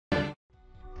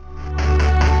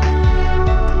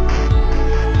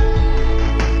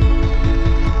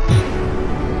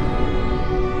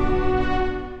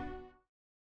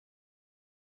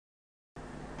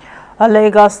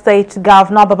Lagos State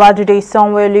Governor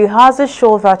Sanwo Olu has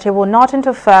assured that he will not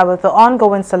interfere with the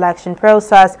ongoing selection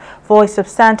process for a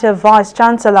substantive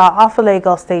Vice-Chancellor of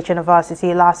Lagos State University,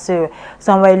 LASU.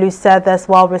 Sanwo Olu said this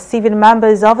while receiving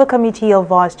members of the Committee of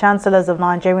Vice-Chancellors of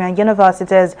Nigerian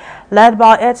Universities, led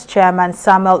by its chairman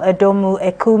Samuel Edomu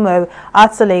Ekumo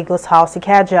at the Lagos House,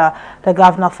 Ikeja. The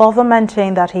governor further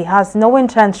maintained that he has no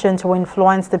intention to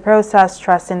influence the process,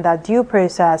 stressing that due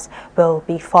process will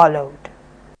be followed.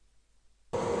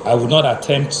 I would not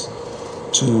attempt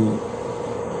to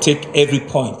take every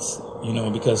point,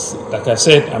 because like I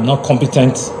said, I'm not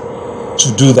competent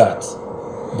to do that.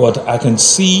 But I can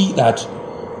see that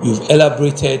you've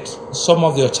elaborated some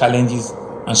of your challenges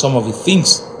and some of the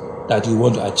things that you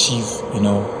want to achieve,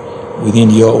 within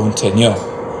your own tenure.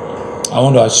 I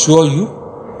want to assure you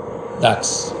that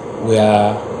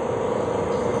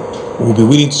we'll be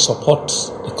willing to support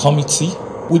the committee.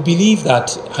 We believe that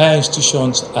higher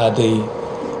institutions are the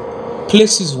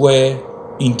places where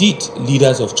indeed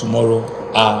leaders of tomorrow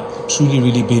are truly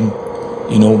really being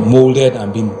molded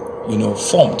and being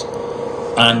formed,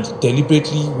 and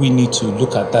deliberately we need to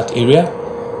look at that area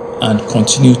and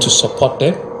continue to support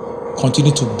them,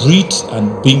 continue to breed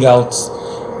and bring out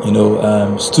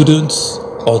students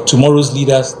or tomorrow's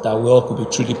leaders that we all could be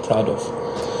truly proud of.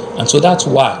 And so that's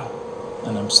why,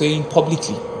 and I'm saying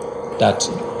publicly, that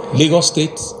Lagos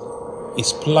State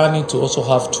is planning to also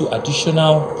have 2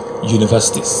 additional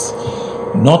universities.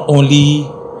 Not only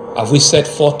have we set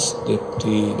forth the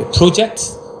project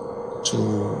to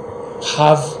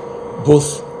have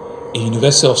both a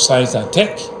University of Science and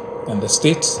Tech in the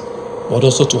state, but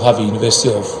also to have a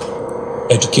University of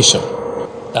Education.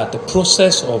 That the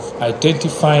process of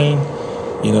identifying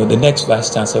the next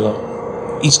Vice Chancellor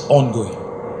is ongoing.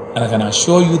 And I can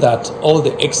assure you that all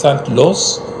the excellent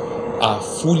laws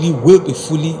will be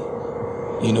fully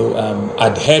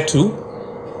adhered to.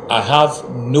 I have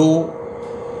no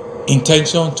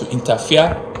intention to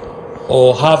interfere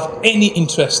or have any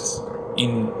interest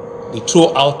in the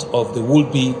throw out of the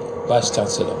would-be Vice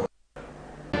Chancellor.